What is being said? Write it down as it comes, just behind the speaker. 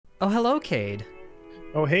Oh, hello, Cade.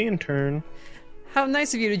 Oh, hey, intern. How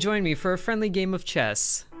nice of you to join me for a friendly game of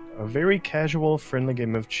chess. A very casual, friendly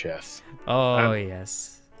game of chess. Oh,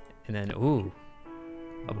 yes. And then, ooh,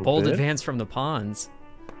 a bold advance from the pawns.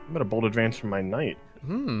 How about a bold advance from my knight?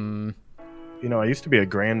 Hmm. You know, I used to be a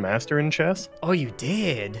grandmaster in chess. Oh, you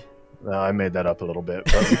did? I made that up a little bit,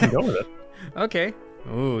 but we can go with it. Okay.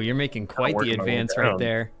 Ooh, you're making quite the advance right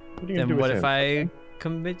there. What are you gonna do Then what with if him? I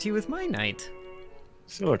commit you with my knight?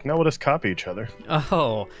 See, look, now we'll just copy each other.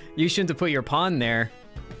 Oh, you shouldn't have put your pawn there.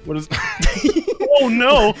 What is... Oh,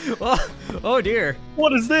 no! Oh, dear.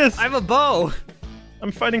 What is this? I have a bow.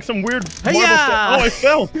 I'm fighting some weird marble Hi-ya! set. Oh, I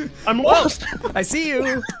fell! I'm lost! I see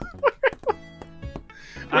you.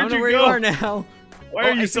 I don't Where'd know you where go? you are now. Why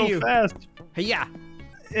are I you see so fast? Yeah.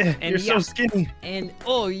 You're so skinny. And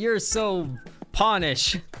oh, you're so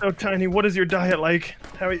pawnish. So tiny. What is your diet like?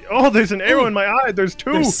 Oh, there's an arrow in my eye. There's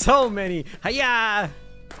two. There's so many. Hiya!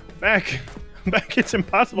 Back. It's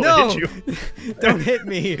impossible No! to hit you. Don't hit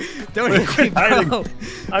me. Don't hit me, bro.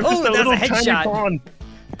 I'm just a little tiny pawn.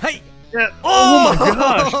 Hey! Yeah. Oh my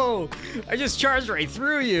gosh! I just charged right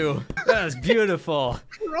through you. That was beautiful.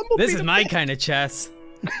 This is my kind of chess.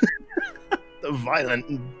 The violent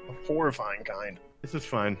and horrifying kind. This is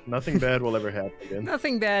fine. Nothing bad will ever happen again.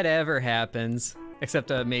 Nothing bad ever happens.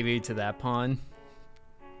 Except maybe to that pawn.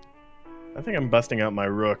 I think I'm busting out my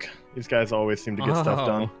rook. These guys always seem to get stuff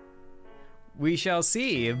done. We shall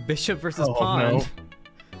see. Bishop versus pawn. No.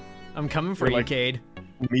 I'm coming for you, Cade.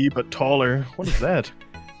 Me, but taller. What is that?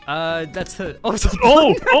 That's the... Oh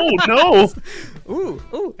no!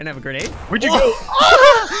 Ooh, and I have a grenade. Where'd you go?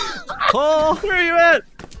 Oh! Where are you at?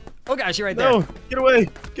 Oh gosh, you're right there. No, get away!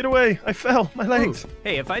 Get away! I fell. My legs. Ooh.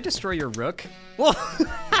 Hey, if I destroy your rook... Whoa!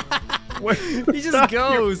 He just Stop.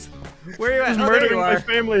 goes. Where are you at? He's Oh, there murdering you my are.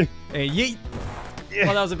 family. Hey, yeet. Yeah.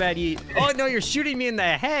 Oh, that was a bad yeet. Oh no, you're shooting me in the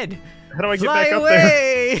head. How do I get Fly back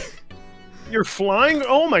away. up there? You're flying?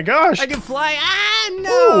 Oh my gosh! I can fly. Ah,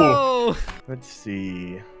 no! Let's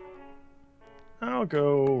see. I'll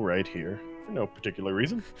go right here for no particular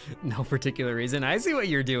reason. No particular reason. I see what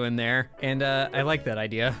you're doing there, and I like that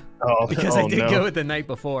idea. Oh, because I did go with the night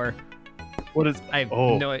before. What is? I have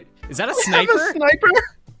oh. no. Is that a I have sniper? a sniper.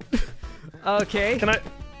 Okay. Can I?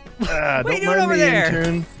 What are don't you doing mind over me, there?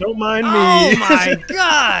 intern. Don't mind me. Oh my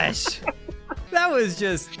gosh! That was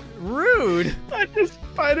just rude. I just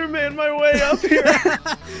Spider-Man my way up here.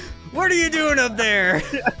 What are you doing up there?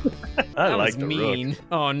 I That like was the mean. rook.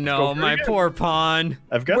 Oh no, for my it. poor pawn.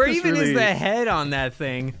 I've got Where this even is really- the head on that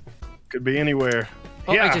thing? Could be anywhere.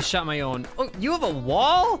 Oh, yeah. I just shot my own. Oh, you have a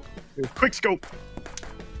wall? Quick scope.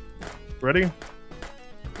 Ready?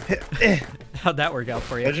 How'd that work out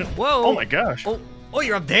for you? Legend. Whoa. Oh my gosh. Oh,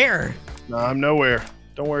 you're up there. No, I'm nowhere.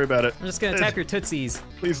 Don't worry about it. I'm just gonna tap your tootsies.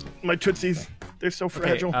 Please, my tootsies. They're so Okay,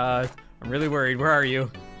 fragile. I'm really worried. Where are you?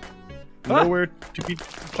 Nowhere to be.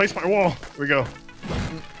 Place my wall. Here we go.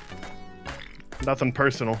 Nothing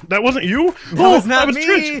personal. That wasn't you? No, it's not I was me.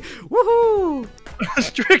 tricked. Woohoo! I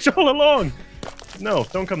was tricked all along. No,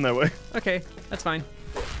 don't come that way. Okay, that's fine.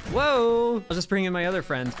 Whoa! I'll just bring in my other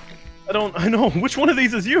friend. I know. Which one of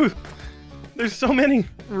these is you? There's so many.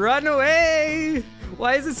 Run away!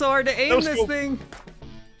 Why is it so hard to aim No this scope. thing?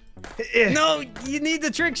 Eh. No, you need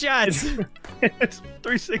the trick shots. It's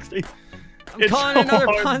 360. I'm It's calling so another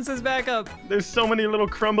hard. Ponce's back up. There's so many little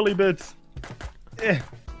crumbly bits.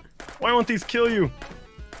 Why won't these kill you?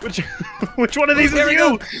 Which one of these There is we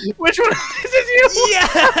you? go. Which one of these is you?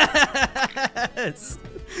 Yes!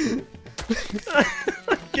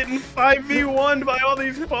 Getting 5v1'd by all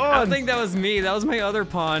these I pawns. don't think that was me. That was my other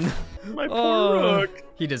pawn. My poor rook.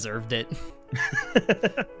 He deserved it.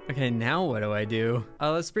 Okay, now what do I do?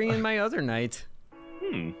 Let's bring in my other knight.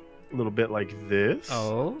 A little bit like this.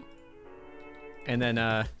 Oh. And then,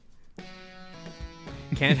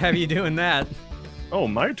 can't have you doing that. Oh,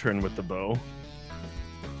 my turn with the bow.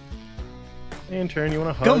 Hey, intern, you want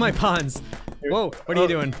to hug? Go, my pawns. Whoa, what are you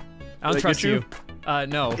doing? I don't did I trust get you. you?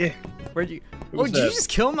 No. Eh. Where'd you? Who Oh, was did you that? just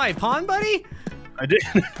kill my pawn, buddy? I did.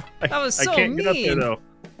 That was so I can't get up there, mean. though.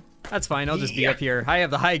 That's fine. I'll just be Yeah. up here. I have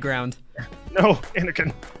the high ground. No,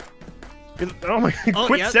 Anakin. Oh my! Oh,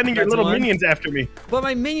 Quit yep, sending your that's little one. minions after me. But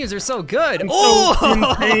my minions are so good. I'm Oh! so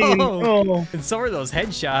in pain. Oh. And so are those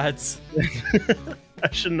headshots. I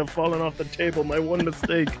shouldn't have fallen off the table. My one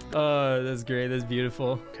mistake. Oh, that's great. That's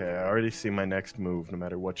beautiful. Okay, I already see my next move, no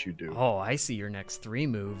matter what you do. Oh, I see your next 3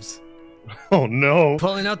 moves. Oh no.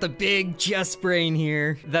 Pulling out the big chest brain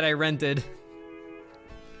here that I rented.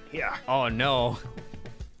 Yeah. Oh no.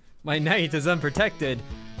 My knight is unprotected,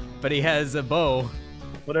 but he has a bow.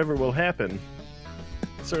 Whatever will happen.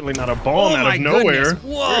 Certainly not a bomb Oh out my of nowhere. goodness.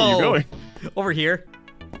 Whoa. Where are you going? Over here.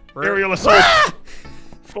 Aerial assault. Ah!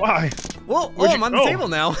 Fly. Whoa, Where'd I'm you on the go? table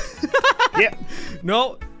now. Yeah.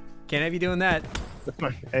 No, can't have you doing that. That's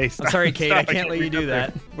fine. Hey, stop. I'm sorry, Kate. Stop. I can't let you reach do up there.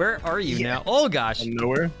 that. Where are you Yeah. now? Oh gosh. I'm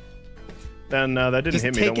nowhere. Then that didn't Just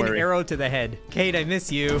hit me. take Don't an worry. arrow to the head. Kate, I miss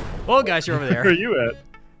you. Oh gosh, you're over Where are there. you at?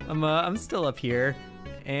 I'm still up here.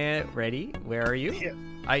 And ready? Where are you?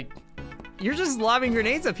 Yeah. You're just lobbing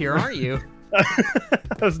grenades up here, aren't you? I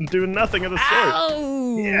was doing nothing of the sort.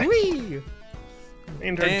 Ow! Yeah. Wee!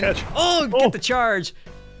 Main turn And, catch. oh, Oh. get the charge.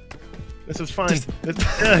 This is fine.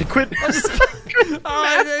 Quit. The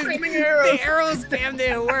arrow spam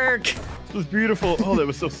didn't work. This was beautiful. Oh, that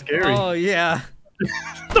was so scary. Oh yeah.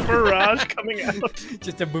 The barrage coming out.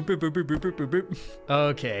 Just a boop boop boop boop boop boop boop boop.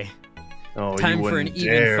 Okay. Oh, Time you for an wouldn't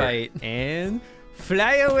even dare. fight. And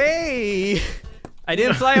fly away. I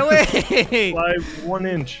didn't fly away. Fly 1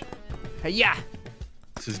 inch. Yeah.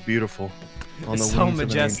 This is beautiful. On It's the so wings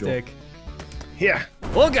of an angel. majestic. Yeah.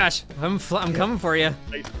 Oh gosh, I'm coming for you.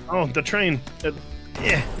 Oh, the train.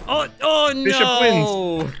 Yeah. Oh Bishop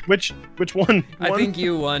no! Which one? I One? think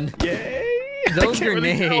you won. Yay! Those I can't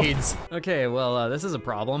really tell. grenades. Okay, well, this is a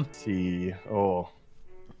problem. Let's see. Oh,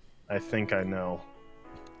 I think I know.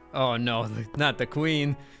 Oh no, not the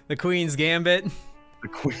queen. The queen's gambit. The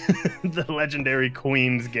queen, the legendary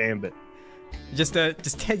Queen's Gambit. Just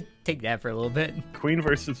take that for a little bit. Queen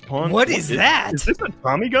versus pawn. What is that? Is this a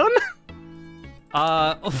Tommy gun?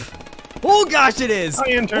 Oh gosh, it is.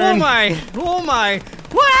 Hi, intern. Oh my.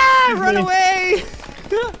 Wah! Run me. away.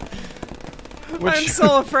 I'm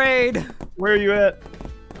so afraid. Where are you at?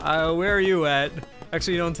 Where are you at?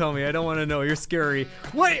 Actually, don't tell me. I don't want to know. You're scary.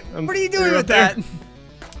 What are you doing You're with up that? there.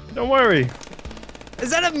 Don't worry. Is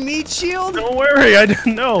that a meat shield? Don't worry. I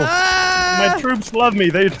didn't know. Ah! My troops love me.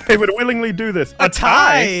 They would willingly do this. A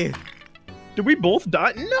tie. Did we both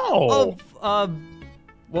die? No. Oh,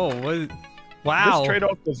 whoa, what? Wow. This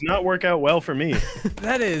trade-off does not work out well for me.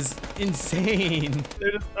 That is insane.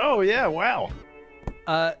 They're just, oh yeah, wow.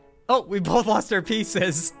 Oh, we both lost our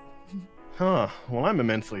pieces. Huh. Well, I'm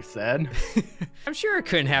immensely sad. I'm sure it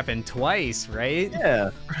couldn't happen twice, right? Yeah.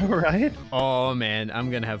 Right. Oh man, I'm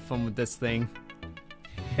gonna have fun with this thing.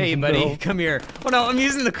 Hey buddy, No. come here. Oh no, I'm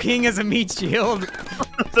using the king as a meat shield.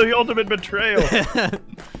 The ultimate betrayal.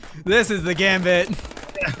 This is the gambit.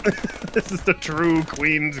 This is the true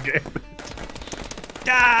Queen's Gambit.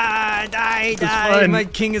 Die, die, die. fine. My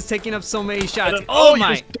king is taking up so many shots. Oh Oh my.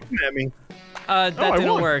 You're staring at me. That I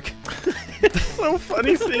didn't won. work. It's so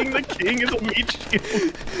funny seeing the king as a meat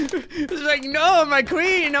shield. It's like, no, my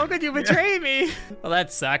queen, how could you betray me? Well,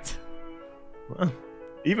 that sucked. Well,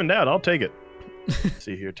 evened out. I'll take it. Let's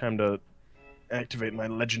see here. Time to activate my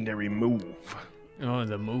legendary move. Oh,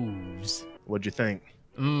 the moves. What'd you think?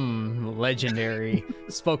 Legendary.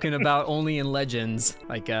 Spoken about only in legends.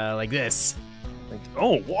 Like this.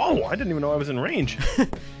 Oh, whoa! I didn't even know I was in range.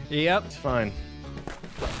 Yep. It's fine.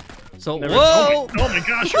 So, Never- whoa! Oh my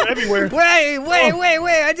gosh, you're everywhere. Wait,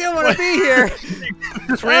 I didn't want to be here.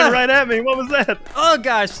 Just ran right at me. What was that? Oh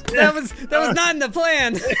gosh, that was not in the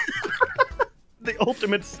plan. The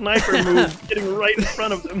ultimate sniper move, getting right in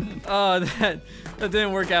front of them. Oh, that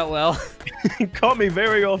didn't work out well. It caught me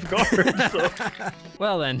very off guard. So.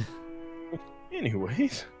 Well then.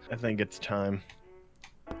 Anyways, I think it's time.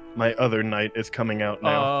 My other knight is coming out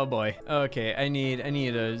now. Oh boy. Okay, I need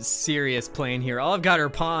a serious plane here. All I've got are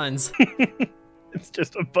pawns. It's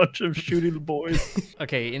just a bunch of shooting boys.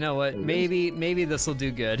 Okay, you know what? Maybe this will do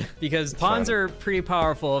good because pawns fine. are pretty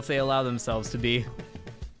powerful if they allow themselves to be.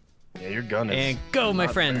 Yeah, your gun is. And go, my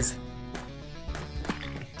not friends.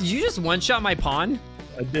 Did you just one-shot my pawn?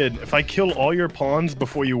 I did. If I kill all your pawns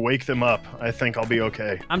before you wake them up, I think I'll be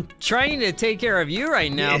okay. I'm trying to take care of you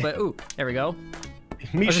right now, Yeah. but ooh, there we go.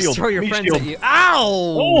 Meat I'll shield. just throw your meat friends shield. at you.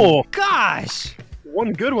 Ow! Oh! Gosh!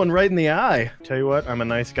 One good one right in the eye. Tell you what, I'm a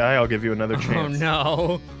nice guy. I'll give you another chance. Oh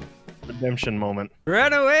no! Redemption moment.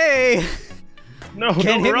 Run away! No, Can't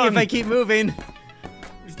don't hit run. me if I keep moving.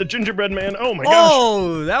 It's the gingerbread man. Oh my gosh.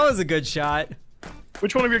 Oh, that was a good shot.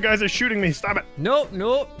 Which one of your guys is shooting me? Stop it. Nope.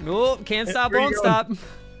 Can't stop, where you won't going?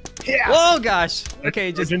 stop. Yeah. Oh gosh.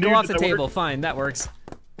 Okay, just Did go you- off did the that work? table. Fine, that works.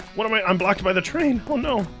 What am I? I'm blocked by the train. Oh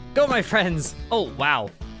no. Go, my friends. Oh wow.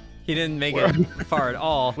 He didn't make Where it are far at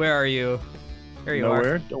all. Where are you? There you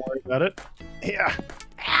Nowhere. are. Don't worry about it. Yeah.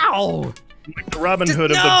 Ow! Like the Robin Just-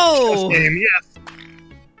 Hood of no! the chess game. Yes.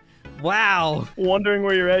 Wow. Wondering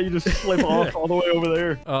where you're at, you just slip off all the way over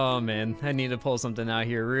there. Oh man, I need to pull something out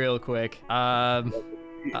here real quick.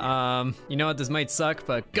 You know what? This might suck,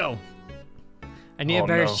 but go. I need Oh, a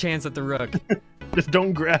better no. chance at the rook. Just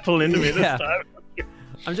don't grapple into me Yeah. this time.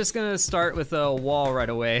 I'm just gonna start with a wall right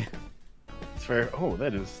away. It's fair. Oh,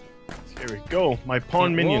 that is There we go. My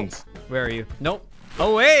pawn minions. Where are you? Nope.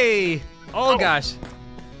 Away! Oh gosh.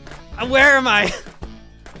 Where am I?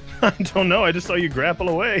 I don't know. I just saw you grapple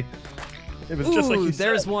away. It was just like you said.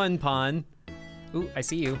 There's one pawn. Ooh, I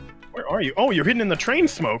see you. Where are you? Oh, you're hidden in the train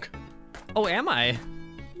smoke. Oh, am I?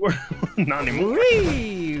 Not anymore.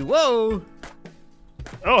 Whee! Whoa!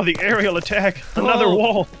 Oh, the aerial attack. Another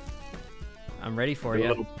wall. I'm ready for A you.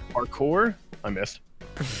 little parkour. I missed.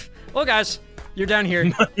 Oh gosh, you're down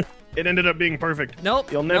here. It ended up being perfect.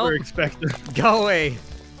 Nope. You'll never expect it. Go away.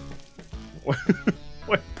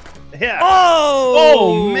 What? Yeah. Oh!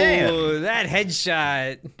 Oh, man. That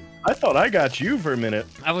headshot. I thought I got you for a minute.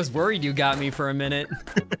 I was worried you got me for a minute.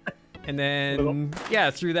 And then, yeah,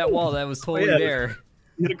 through that wall that was totally there.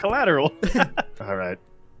 You hit a collateral. All right.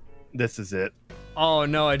 This is it. Oh,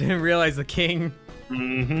 no, I didn't realize the king.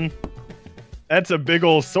 Mm-hmm. That's a big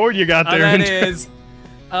old sword you got there. That is.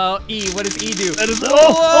 Oh, E. What does E do? That is. Whoa!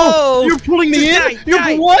 Oh, you're pulling me in?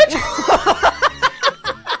 Die. What?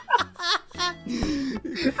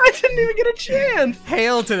 I didn't even get a chance.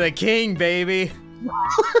 Hail to the king, baby.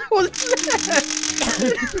 What's that?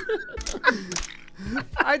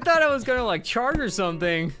 I thought I was gonna like charge or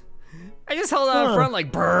something. I just held out front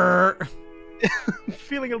like brrr. I'm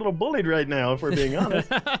feeling a little bullied right now, if we're being honest.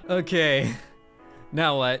 Okay.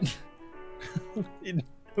 Now what?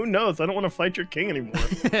 Who knows? I don't want to fight your king anymore.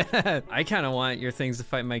 I kind of want your things to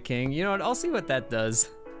fight my king. You know what? I'll see what that does.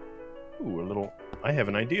 Ooh, a little. I have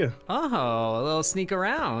an idea. Oh, a little sneak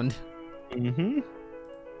around. Mm-hmm.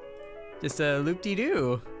 Just a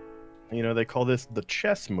loop-de-doo. You know, they call this the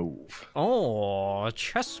chess move. Oh, a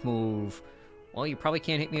chess move. Well, you probably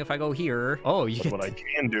can't hit me if I go here. Oh, you get. What I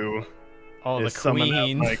can do. Oh, is the summon out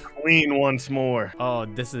queen. my queen once more. Oh,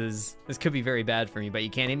 this could be very bad for me, but you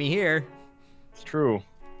can't hit me here. It's true.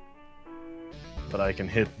 But I can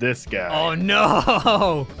hit this guy. Oh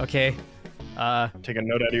no! Okay. Take a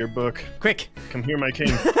note out of your book. Quick. Come here, my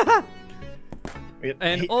king.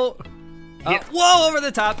 And whoa, over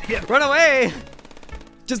the top. Run away.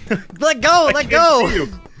 Just let go, let go.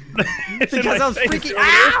 Because I was freaking.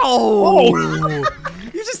 Ow! Oh.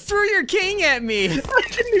 You just threw your king at me. I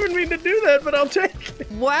didn't even mean to do that, but I'll take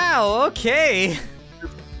it. Wow. Okay.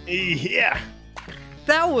 Yeah.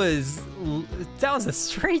 That was a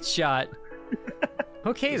straight shot.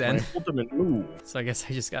 Okay then. My ultimate move. So I guess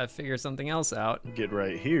I just gotta figure something else out. Get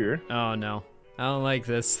right here. Oh no, I don't like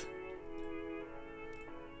this.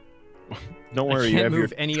 Don't worry, I you can't have move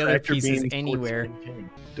your any other tractor pieces beams anywhere.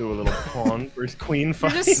 Do a little pawn versus queen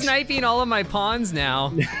fight. You're just sniping all of my pawns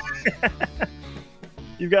now.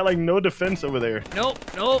 You've got like no defense over there. Nope,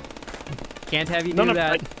 nope. Can't have you do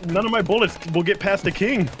that. None of my bullets will get past the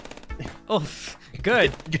king. Oh,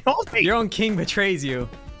 good. Get off me. Your own king betrays you.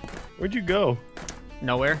 Where'd you go?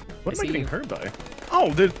 Nowhere. What am I getting hurt by?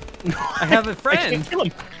 Oh, I have a friend. I can't kill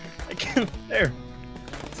him. I can't. There.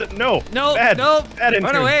 No. No. Bad. No. Bad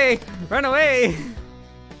Run away. Run away.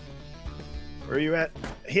 Where are you at?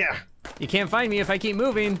 Yeah. You can't find me if I keep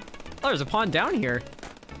moving. Oh, there's a pawn down here.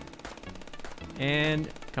 And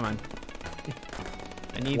come on.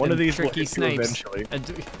 I need one of these tricky snipes.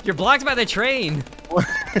 Eventually. You're blocked by the train.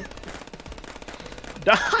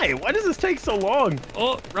 Die! Why does this take so long?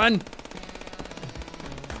 Oh, run.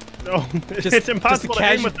 No, it's impossible to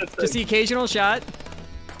aim with this thing. Just the occasional shot.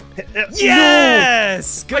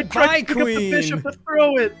 Yes! No! Goodbye, queen! The bishop to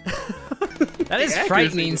throw it. That is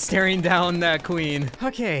frightening, staring down that queen.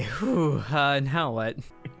 Okay, whew, now what?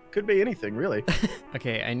 Could be anything, really.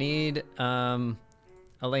 Okay, I need a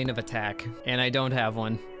lane of attack, and I don't have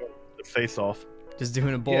one. Face off. Just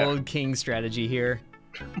doing a bold king strategy here.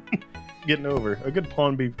 Getting over. A good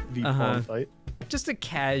pawn v pawn fight. Just a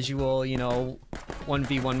casual, you know,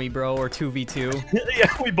 1v1 me bro, or 2v2.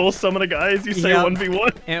 Yeah, we both summon a guy as you say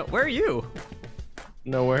 1v1. And where are you?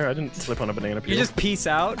 Nowhere. I didn't slip on a banana peel. You just peace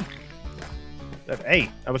out?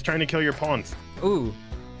 Hey, I was trying to kill your pawns. Ooh.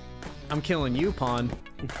 I'm killing you, pawn.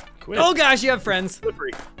 Quit. Oh gosh, you have friends.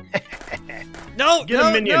 Slippery. No, Get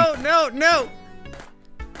a minion. no.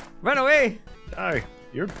 Run away. Die.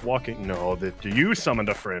 You're walking. No, you summoned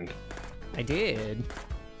a friend. I did.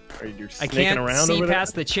 Are you I snaking can't around see over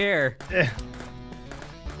past there? the chair.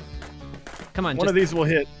 Come on. One of these will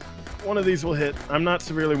hit. One of these will hit. I'm not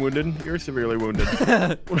severely wounded. You're severely wounded.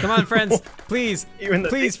 Come on, friends. Please. You're in the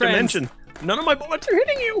Please, friends. dimension. None of my bullets are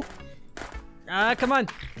hitting you. Come on.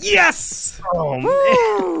 Yes! Oh,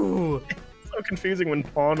 Woo! man. It's so confusing when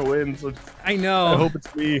pawn wins. I know. I hope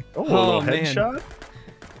it's me. Oh, a little headshot.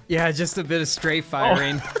 Yeah, just a bit of strafe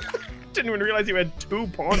firing. Oh. Didn't even realize you had two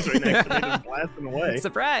pawns right next to me just blasting away.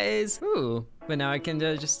 Surprise! Ooh, but now I can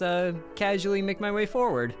just casually make my way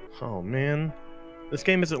forward. Oh man, This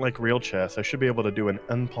game isn't like real chess. I should be able to do an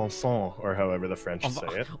en passant, or however the French say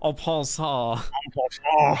it. En passant. En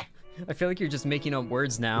passant. I feel like you're just making up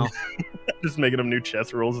words now. Just making up new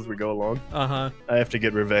chess rules as we go along. Uh-huh. I have to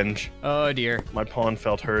get revenge. Oh, dear. My pawn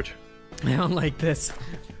felt hurt. I don't like this.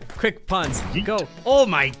 Quick puns. Yeet. Go. Oh,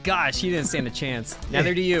 my gosh. He didn't stand a chance.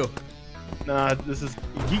 Neither do you. Nah, this is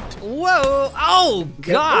yeet. Whoa. Oh,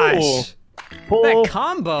 gosh. Pull. That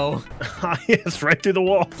combo. Yes, right through the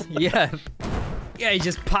wall. Yeah. Yeah, he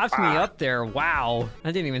just popped me up there. Wow.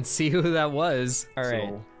 I didn't even see who that was. All right.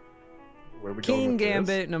 So, where we King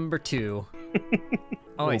Gambit number 2.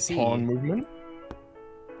 Oh, I see. Pawn movement.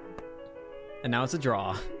 And now it's a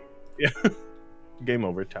draw. Yeah. Game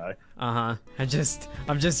over, tie. Uh-huh.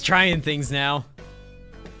 I'm just trying things now.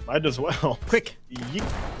 Might as well. Quick. Yeet.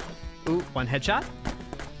 Ooh, one headshot.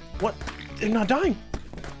 What? They're not dying.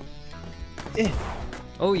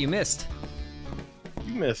 Oh, you missed.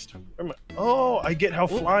 You missed. Oh, I get how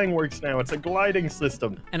flying works now. It's a gliding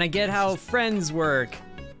system. And I get how friends work.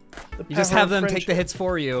 You just have them take the hits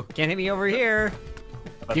for you. Can't hit me over here.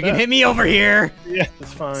 You can hit me over here. Yeah,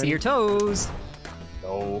 that's fine. See your toes.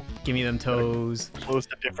 No. Give me them toes. Close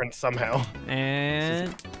the difference somehow.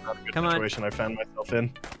 And not a good come situation I found myself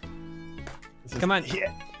in. Come on.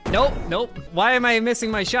 Yeah. Nope, nope. Why am I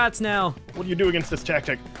missing my shots now? What do you do against this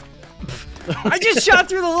tactic? I just shot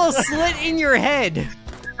through the little slit in your head.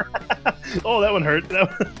 Oh, that one hurt.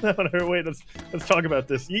 That one hurt. Wait, let's talk about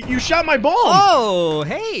this. You shot my ball. Oh,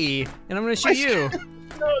 hey. And I'm gonna shoot you.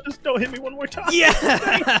 No, just don't hit me one more time.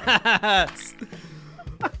 Yes.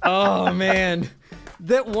 Oh man.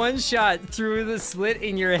 That one shot through the slit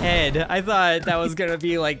in your head. I thought that was gonna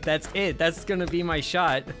be like, that's it. That's gonna be my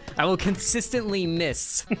shot. I will consistently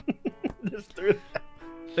miss. Just through that.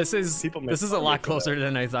 This is a lot closer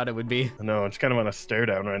than I thought it would be. No, it's kind of on a stare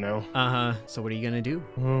down right now. Uh-huh. So what are you gonna do?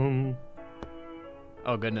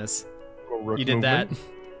 Oh goodness. You did that.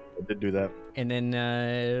 I did do that. And then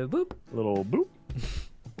boop. Little boop.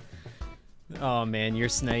 Oh man, your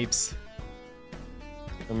snipes.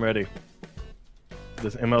 I'm ready.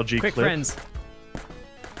 This MLG Quick clip. friends.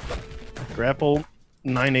 Grapple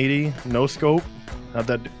 980, no scope. How'd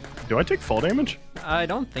that do I take fall damage? I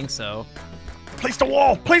don't think so. Place the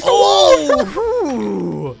wall! Place the wall!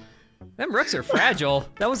 Whew. Them rooks are fragile.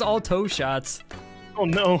 That was all toe shots. Oh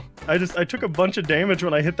no. I took a bunch of damage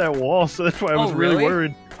when I hit that wall, so that's why I was really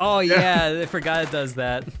worried. Oh yeah, I forgot it does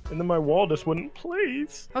that. And then my wall just wouldn't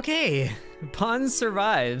place. Okay, pawn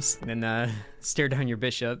survives. And then stare down your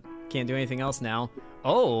bishop. Can't do anything else now.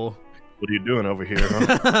 Oh. What are you doing over here,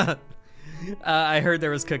 huh? I heard there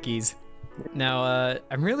was cookies. Now,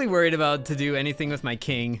 I'm really worried about to do anything with my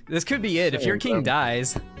king. This could be it. If your king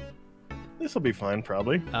dies. This will be fine,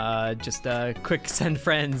 probably. Just quick send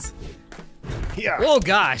friends. Yeah. Oh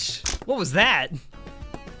gosh, what was that?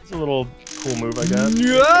 It's a little cool move I got.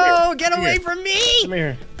 No, get away from me! Come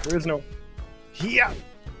here. There is no. Yeah.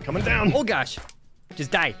 Coming down. Oh gosh. Just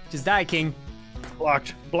die, king.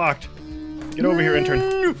 Blocked. Blocked. Get over here, intern.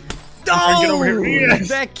 Oh, get over here. Yes.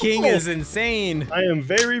 That king is insane. I am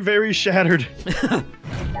very, very shattered.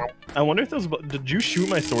 I wonder if those. Did you shoot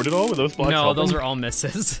my sword at all? Were those blocks? No, those are all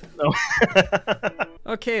misses. No.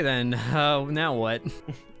 Okay then. Now what?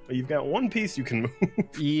 You've got one piece you can move.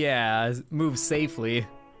 Yeah, move safely.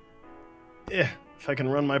 Yeah, if I can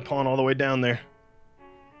run my pawn all the way down there.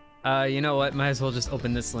 You know what? Might as well just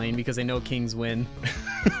open this lane because I know kings win.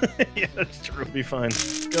 Yeah, that's true. It'll be fine.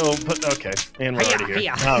 Go, okay. And we're already here.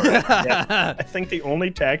 Hiya. All right. Yeah. I think the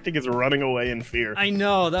only tactic is running away in fear. I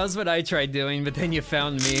know, that was what I tried doing, but then you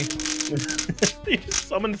found me. You just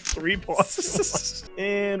summoned 3 pawns.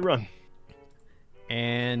 And run.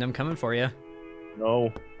 And I'm coming for you.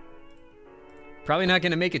 No. Probably not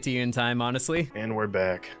gonna make it to you in time, honestly. And we're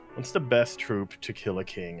back. What's the best troop to kill a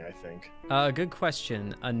king, I think? Good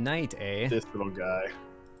question. A knight, eh? This little guy.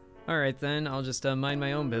 Alright then, I'll just mind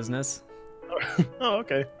my own business. Oh,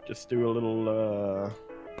 okay. Just do a little,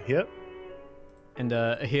 hit. And,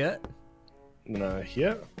 a hit. And a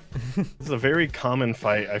hit. This is a very common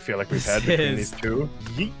fight I feel like we've had between these two.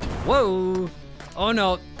 Yeet. Whoa! Oh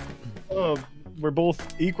no. Oh, we're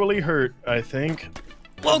both equally hurt, I think.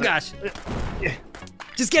 Whoa, gosh! Yeah.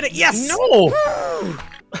 Just get it, yes! No!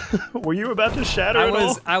 Were you about to shatter it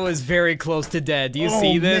all? I was very close to dead. Do you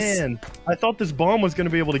see this? Man. I thought this bomb was going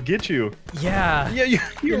to be able to get you. Yeah. Yeah,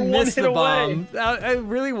 you were one missed hit the away. bomb. I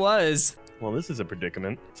really was. Well, this is a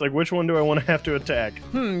predicament. It's like, which one do I want to have to attack?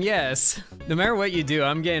 Yes. No matter what you do,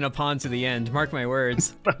 I'm getting a pawn to the end. Mark my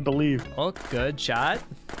words. I believe. Oh, good shot.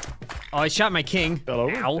 Oh, I shot my king. Fell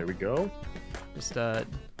over. Ow. There we go. Just, No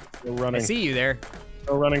running. I see you there.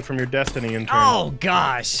 No running from your destiny, intern. Oh,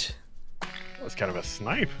 gosh. That was kind of a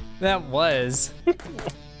snipe. That was. I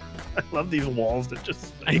love these walls that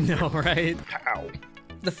just I know, right? Pow.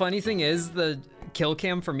 The funny thing is, the kill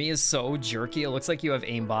cam for me is so jerky, it looks like you have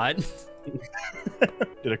aimbot.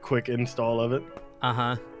 Did a quick install of it.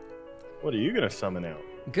 Uh-huh. What are you gonna summon out?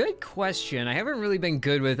 Good question. I haven't really been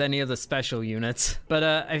good with any of the special units, but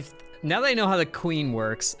now that I know how the queen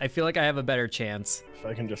works, I feel like I have a better chance. If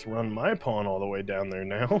I can just run my pawn all the way down there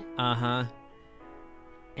now. Uh-huh.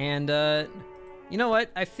 And, you know what?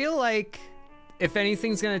 I feel like if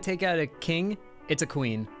anything's gonna take out a king, it's a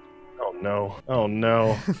queen. Oh no. Oh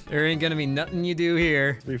no. There ain't gonna be nothing you do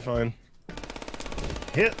here. Be fine.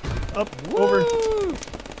 Hit. Up. Woo! Over.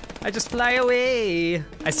 I just fly away.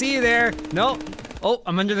 I see you there. No. Oh,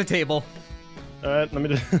 I'm under the table. Alright, let me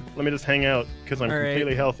just hang out, because I'm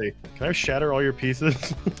completely healthy. Can I shatter all your pieces?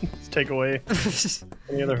 Just take away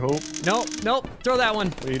any other hope? Nope, nope. Throw that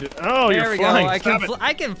one. Oh, there you're we flying. go.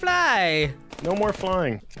 I can fly. No more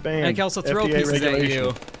flying. It's banned. I can also throw FDA pieces at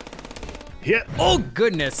you. Hit. Oh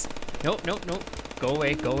goodness. Nope, nope, nope. Go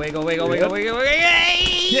away, go away, go away, go away, go away, go away.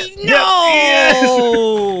 Hey! No! Yes!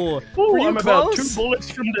 Ooh, Were you I'm close? about 2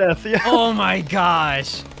 bullets from death. Yeah. Oh my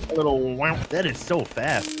gosh. A little wow. That is so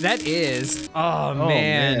fast. That is. Oh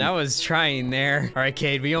man, I was trying there. All right,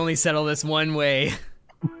 Cade, we only settle this one way.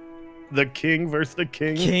 The king versus the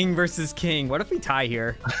king. King versus king. What if we tie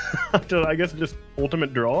here? I guess just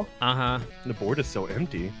ultimate draw. Uh-huh. The board is so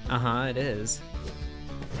empty. Uh-huh, it is.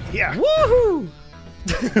 Yeah. Woohoo!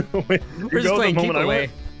 Wait, We're just playing keep away.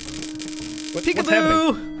 What's Peekaboo!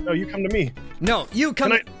 happening? No, you come to me. No, you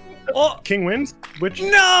come. Oh, king wins. Which? No!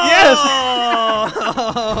 Yes. I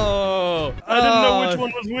I didn't know which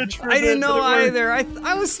one was which. For I didn't bit, know but it either.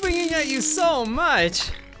 I was swinging at you so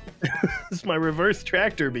much. This is my reverse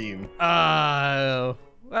tractor beam. Oh,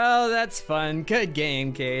 well, that's fun. Good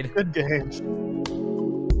game, Cade. Good games.